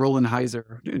Roland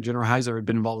Heiser, General Heiser had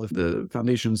been involved with the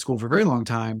foundation school for a very long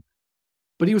time,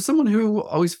 but he was someone who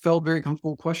always felt very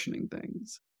comfortable questioning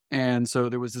things. And so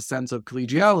there was a sense of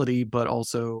collegiality, but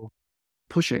also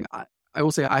pushing. I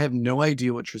will say I have no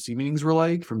idea what trustee meetings were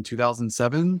like from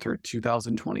 2007 through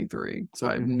 2023. So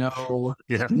I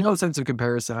have no sense of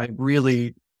comparison. I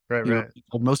really,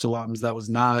 told most alums that was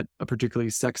not a particularly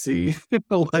sexy,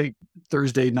 like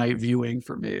Thursday night viewing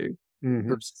for me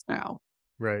versus now.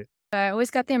 Right. I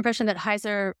always got the impression that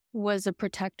Heiser was a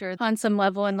protector on some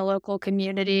level in the local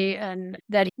community, and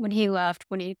that when he left,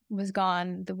 when he was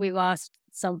gone, that we lost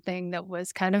something that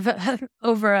was kind of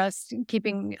over us,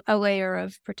 keeping a layer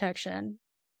of protection.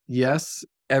 Yes,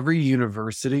 every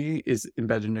university is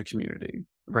embedded in a community,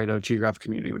 right? A geographic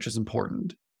community, which is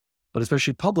important. But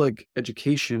especially public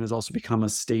education has also become a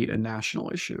state and national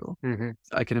issue. Mm-hmm.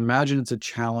 I can imagine it's a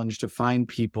challenge to find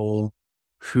people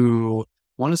who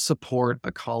want to support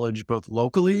a college both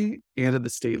locally and at the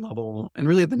state level and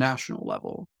really at the national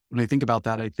level. When I think about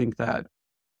that, I think that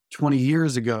 20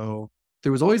 years ago,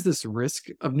 there was always this risk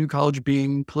of New College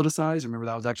being politicized. I remember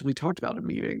that was actually talked about in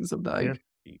meetings of I'm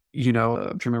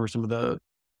trying to remember some of the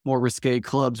more risque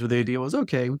clubs where the idea was,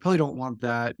 okay, we probably don't want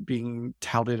that being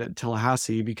touted at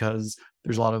Tallahassee because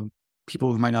there's a lot of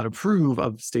people who might not approve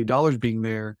of state dollars being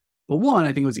there. But one,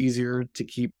 I think it was easier to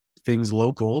keep things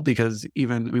local because we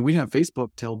didn't have Facebook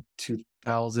till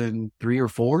 2003 or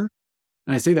 4.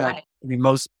 And I say that,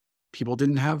 most people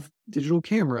didn't have digital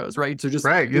cameras, right? So just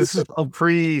this is a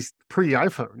pre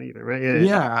iPhone either, right?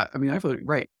 Yeah. I mean, iPhone,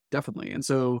 right. Definitely. And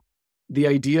so the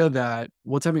idea that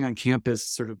what's happening on campus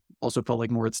sort of also felt like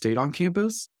more it stayed on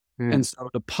campus. And so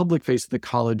the public face of the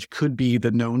college could be the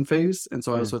known face. And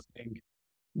so I also think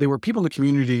there were people in the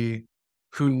community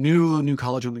who knew a New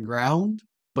College on the ground,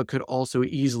 but could also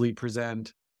easily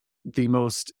present the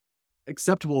most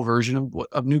acceptable version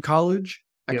of New College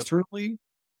externally. Yep.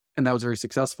 And that was very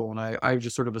successful. And I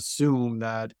just sort of assumed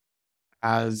that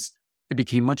as it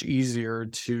became much easier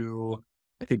to,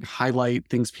 I think, highlight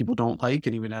things people don't like,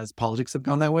 and even as politics have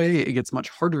gone that way, it gets much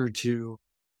harder to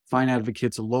find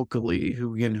advocates locally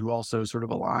who also sort of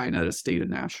align at a state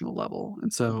and national level.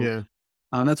 And so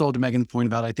that's all to Megan's point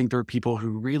about, I think there are people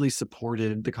who really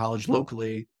supported the college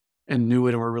locally and knew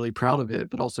it and were really proud of it,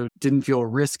 but also didn't feel a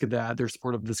risk that their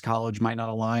support of this college might not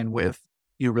align with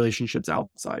relationships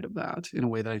outside of that in a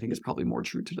way that I think is probably more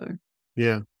true today.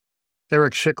 Yeah.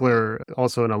 Eric Schickler,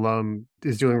 also an alum,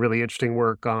 is doing really interesting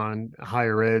work on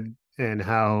higher ed and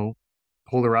how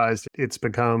polarized it's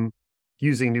become.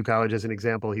 Using New College as an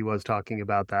example, he was talking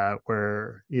about that,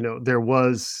 where, there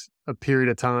was a period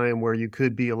of time where you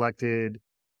could be elected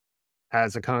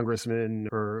as a congressman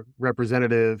or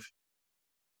representative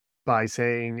by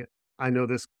saying, I know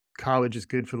this college is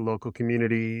good for the local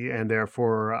community, and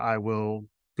therefore I will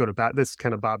go to bat. This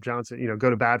kind of Bob Johnson, go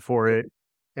to bat for it.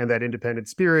 And that independent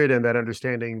spirit and that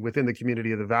understanding within the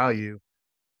community of the value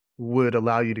would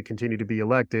allow you to continue to be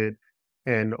elected.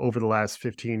 And over the last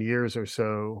 15 years or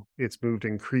so, it's moved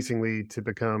increasingly to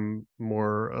become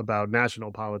more about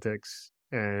national politics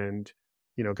and,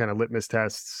 kind of litmus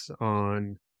tests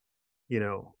on,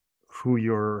 who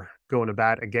you're going to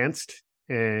bat against.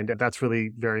 And that's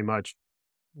really very much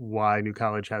why New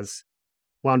College has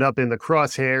wound up in the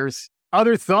crosshairs.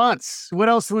 Other thoughts? What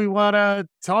else do we want to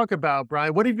talk about,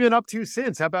 Brian? What have you been up to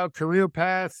since? How about career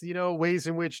path, ways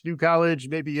in which New College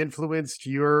maybe influenced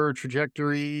your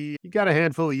trajectory? You got a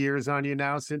handful of years on you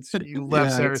now since you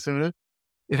left Sarasota.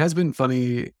 It has been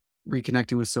funny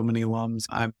reconnecting with so many alums.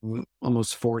 I'm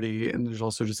almost 40, and there's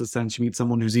also just a sense you meet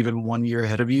someone who's even 1 year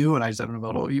ahead of you, and I don't know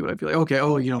about all of you, and I feel like,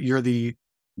 okay, you're the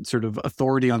sort of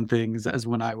authority on things as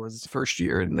when I was first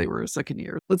year and they were second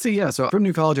year. Let's see. Yeah. So from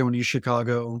New College, I went to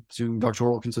Chicago to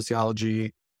doctoral work in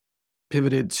sociology,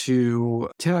 pivoted to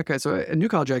tech. So at New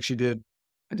College, I did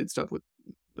stuff with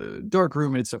the dark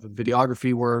room, I did stuff with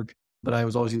videography work, but I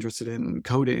was always interested in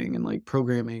coding and like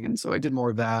programming. And so I did more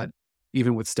of that,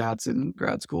 even with stats in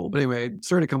grad school. But anyway, I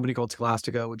started a company called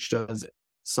Scholastica, which does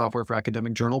software for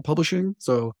academic journal publishing.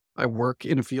 So I work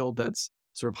in a field that's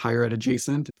sort of higher ed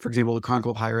adjacent. For example, the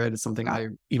Chronicle of Higher Ed is something I,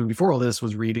 even before all this,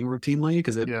 was reading routinely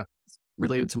because it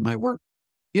related to my work.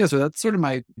 Yeah, so that's sort of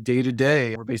my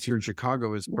day-to-day. We're based here in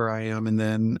Chicago is where I am. And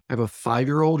then I have a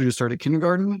 5-year-old who just started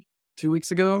kindergarten 2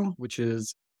 weeks ago, which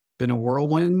has been a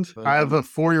whirlwind. I have a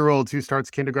 4-year-old who starts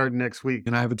kindergarten next week.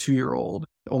 And I have a 2-year-old,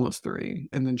 almost 3.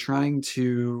 And then trying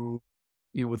to,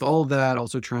 with all of that,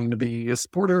 also trying to be a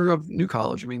supporter of New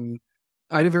College. I mean,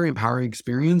 I had a very empowering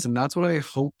experience, and that's what I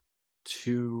hope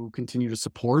to continue to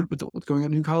support with what's going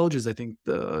on in New College is I think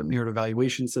the narrative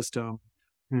evaluation system,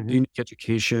 the unique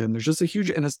education. There's just a huge,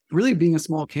 and it's really being a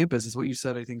small campus is what you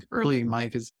said, I think early,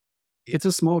 Mike, is it's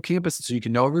a small campus so you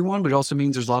can know everyone, but it also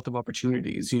means there's lots of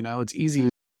opportunities. It's easy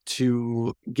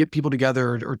to get people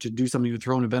together or to do something, to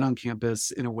throw an event on campus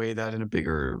in a way that in a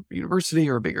bigger university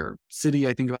or a bigger city,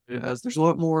 I think about it as there's a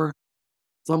lot more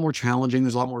challenging.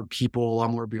 There's a lot more people, a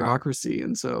lot more bureaucracy.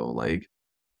 And so like,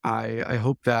 I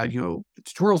hope that, the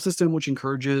tutorial system, which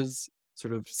encourages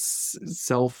sort of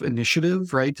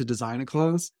self-initiative, right, to design a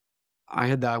class. I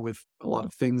had that with a lot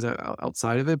of things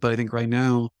outside of it. But I think right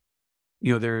now,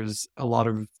 there's a lot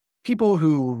of people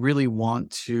who really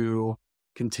want to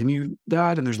continue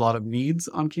that. And there's a lot of needs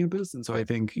on campus. And so I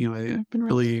think, I've been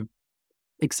really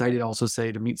excited also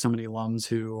to meet so many alums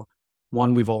who,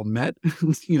 one, we've all met, I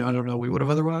don't know, we would have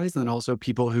otherwise. And then also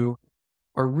people who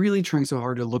are really trying so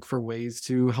hard to look for ways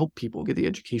to help people get the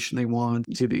education they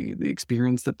want, to the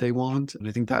experience that they want. And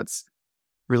I think that's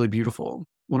really beautiful.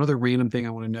 One other random thing I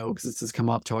want to know, because this has come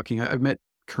up talking, I've met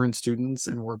current students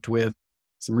and worked with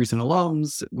some recent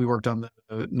alums. We worked on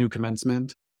the new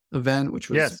commencement event, which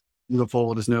was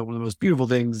beautiful. Just know one of the most beautiful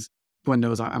things. Gwen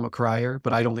knows I'm a crier,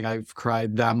 but I don't think I've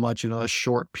cried that much in a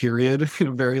short period in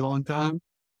a very long time.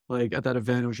 Like at that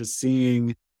event, it was just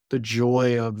seeing the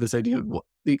joy of this idea of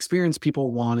the experience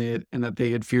people wanted and that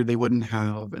they had feared they wouldn't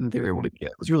have and they were able to get.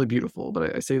 It was really beautiful.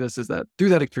 But I say this is that through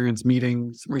that experience,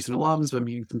 meeting some recent alums, but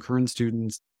meeting some current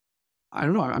students, I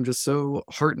don't know, I'm just so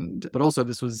heartened. But also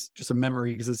this was just a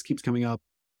memory because this keeps coming up.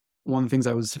 One of the things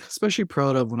I was especially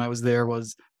proud of when I was there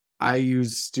was I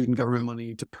used student government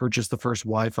money to purchase the first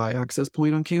Wi-Fi access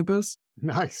point on campus.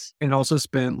 Nice. And also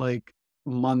spent like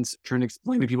months trying to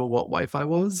explain to people what Wi-Fi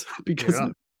was because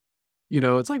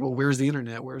it's like, well, where's the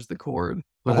internet? Where's the cord?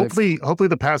 Well, hopefully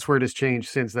the password has changed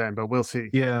since then, but we'll see.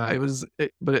 Yeah,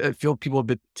 but I feel people a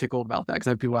bit tickled about that because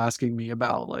I have people asking me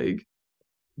about like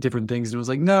different things. And it was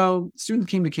like, no, students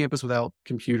came to campus without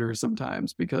computers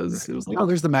sometimes because it was like, oh,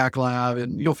 there's the Mac lab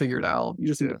and you'll figure it out. You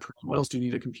just need what else do you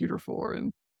need a computer for?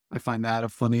 And I find that a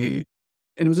funny,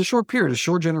 and it was a short period, a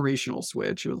short generational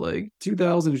switch. It was like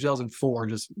 2000 to 2004,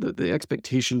 just the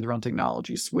expectations around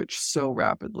technology switched so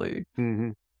rapidly.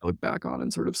 I look back on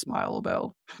and sort of smile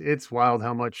about. It's wild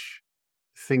how much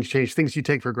things change, things you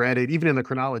take for granted, even in the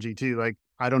chronology too. Like,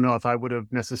 I don't know if I would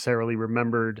have necessarily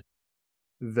remembered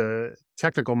the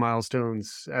technical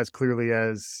milestones as clearly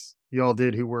as y'all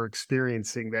did who were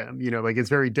experiencing them. Like it's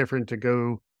very different to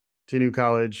go to New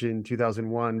College in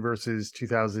 2001 versus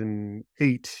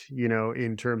 2008,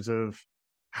 in terms of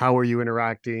how are you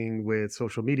interacting with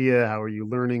social media? How are you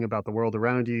learning about the world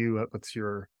around you? What's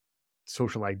your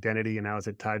social identity and how is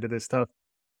it tied to this stuff?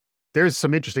 There's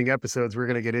some interesting episodes we're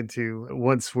going to get into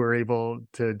once we're able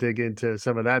to dig into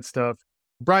some of that stuff.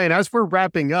 Brian, as we're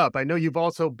wrapping up, I know you've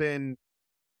also been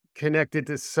connected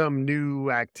to some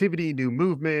new activity, new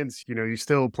movements. You're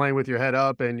still playing with your head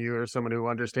up, and you're someone who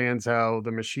understands how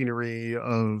the machinery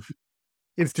of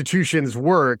institutions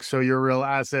work. So you're a real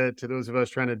asset to those of us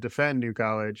trying to defend New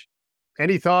College.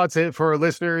 Any thoughts for our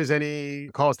listeners? Any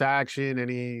calls to action?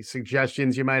 Any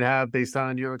suggestions you might have based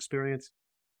on your experience?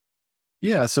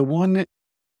 Yeah. So one,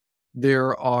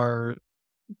 there are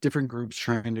different groups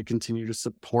trying to continue to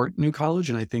support New College.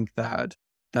 And I think that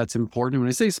that's important. When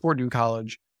I say support New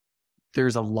College,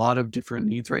 there's a lot of different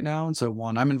needs right now. And so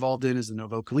one I'm involved in is the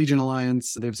Novo Collegian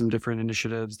Alliance. They have some different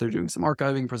initiatives. They're doing some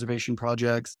archiving, preservation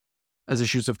projects. As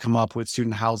issues have come up with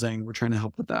student housing, we're trying to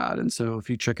help with that. And so if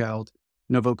you check out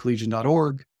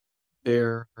novocollegian.org,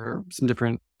 there are some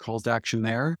different calls to action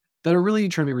there that are really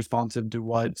trying to be responsive to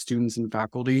what students and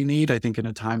faculty need. I think in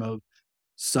a time of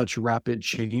such rapid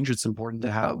change, it's important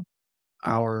to have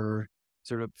our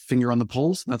sort of finger on the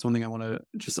pulse. That's one thing I want to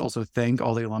just also thank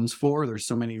all the alums for. There's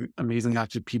so many amazing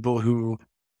active people who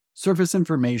surface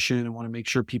information and want to make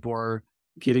sure people are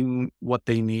getting what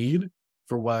they need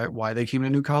for why they came to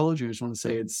New College. I just want to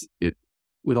say it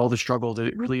with all the struggles,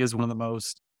 it really is one of the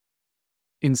most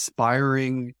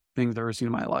inspiring things I've ever seen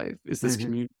in my life is this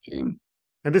community.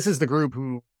 And this is the group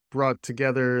who brought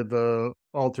together the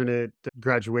alternate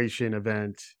graduation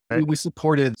event. We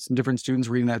supported some different students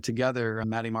reading that together.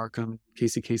 Maddie Markham,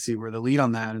 Casey were the lead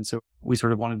on that. And so we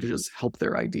sort of wanted to just help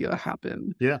their idea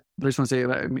happen. Yeah. But I just want to say,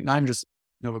 I mean, not just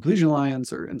Nova Collegian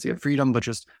Alliance or NCF Freedom, but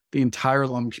just the entire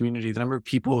alum community, the number of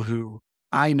people who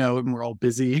I know, and we're all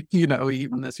busy,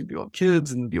 even this, people have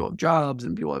kids and people have jobs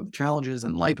and people have challenges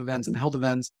and life events and health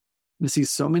events. And to see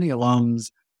so many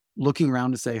alums looking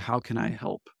around to say, how can I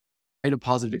help? I had a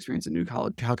positive experience at New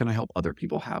College. How can I help other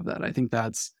people have that? I think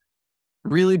that's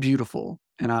really beautiful.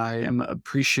 And I am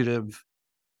appreciative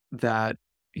that,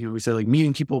 we said like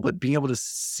meeting people, but being able to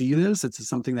see this, it's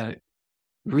something that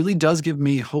really does give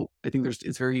me hope. I think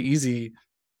it's very easy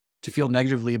to feel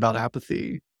negatively about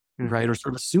apathy, right? Or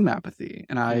sort of assume apathy.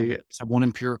 And I have one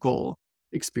empirical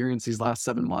experience these last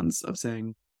 7 months of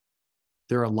saying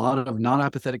there are a lot of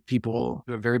non-apathetic people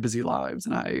who have very busy lives.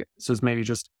 So it's maybe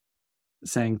just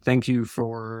saying thank you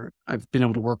I've been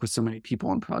able to work with so many people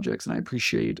on projects, and I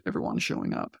appreciate everyone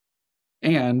showing up.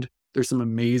 And there's some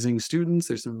amazing students,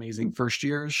 there's some amazing first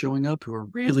years showing up who are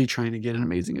really trying to get an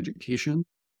amazing education.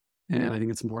 And I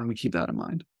think it's important we keep that in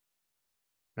mind.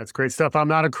 That's great stuff. I'm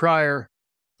not a crier,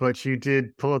 but you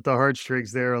did pull at the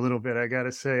heartstrings there a little bit. I got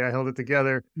to say, I held it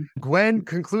together. Gwen,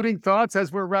 concluding thoughts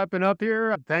as we're wrapping up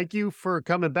here. Thank you for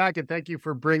coming back, and thank you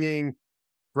for bringing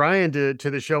Brian to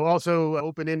the show. Also,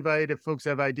 open invite if folks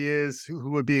have ideas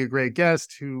who would be a great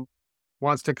guest, who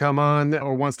wants to come on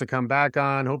or wants to come back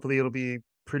on. Hopefully it'll be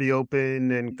pretty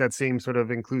open, and that same sort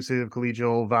of inclusive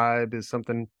collegial vibe is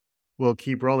something we'll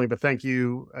keep rolling. But thank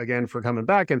you again for coming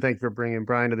back, and thank you for bringing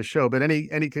Brian to the show. But any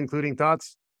concluding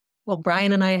thoughts? Well,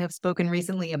 Brian and I have spoken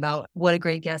recently about what a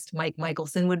great guest Mike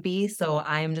Michelson would be. So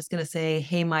I am just going to say,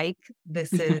 hey, Mike,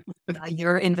 this is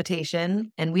your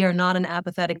invitation. And we are not an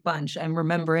apathetic bunch. I'm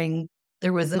remembering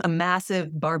there was a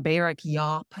massive barbaric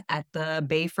yawp at the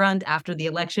Bayfront after the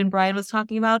election Brian was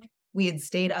talking about. We had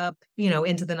stayed up,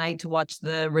 into the night to watch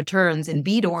the returns in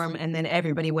B-Dorm. And then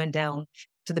everybody went down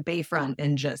to the Bayfront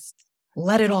and just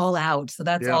let it all out. So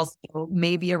that's also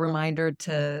maybe a reminder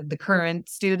to the current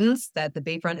students that the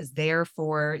Bayfront is there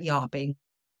for yawping,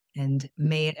 and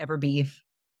may it ever be.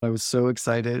 I was so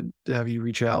excited to have you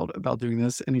reach out about doing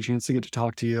this. Any chance to get to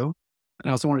talk to you? And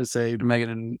I also wanted to say to Megan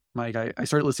and Mike, I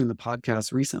started listening to the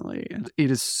podcast recently, and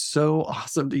it is so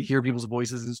awesome to hear people's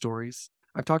voices and stories.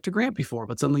 I've talked to Grant before,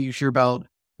 but suddenly you hear about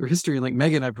your history. And like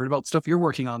Megan, I've heard about stuff you're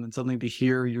working on, and suddenly to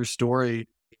hear your story.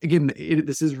 Again,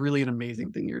 this is really an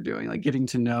amazing thing you're doing, like getting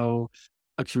to know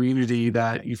a community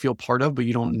that you feel part of, but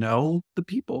you don't know the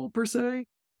people per se,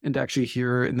 and to actually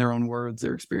hear in their own words,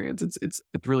 their experience. It's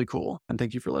really cool. And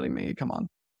thank you for letting me come on.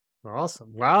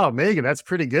 Awesome. Wow, Megan, that's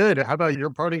pretty good. How about your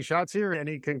parting shots here?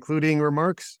 Any concluding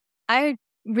remarks? I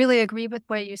really agree with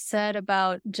what you said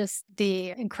about just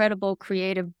the incredible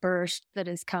creative burst that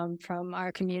has come from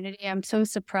our community. I'm so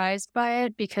surprised by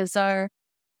it because our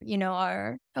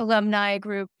alumni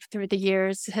group through the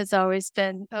years has always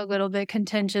been a little bit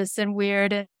contentious and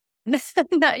weird, and we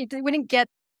didn't get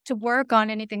to work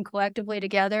on anything collectively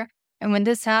together. And when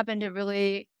this happened, it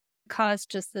really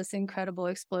caused just this incredible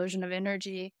explosion of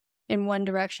energy in one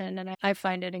direction. And I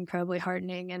find it incredibly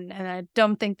heartening. And I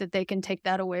don't think that they can take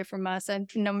that away from us. And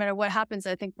no matter what happens,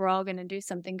 I think we're all going to do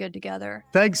something good together.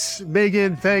 Thanks,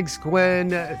 Megan. Thanks, Gwen.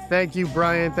 Thank you,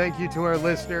 Brian. Thank you to our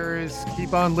listeners.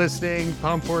 Keep on listening.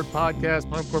 Pomport Podcast,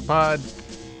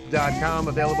 pomportpod.com,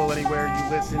 available anywhere you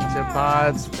listen to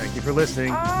pods. Thank you for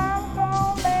listening.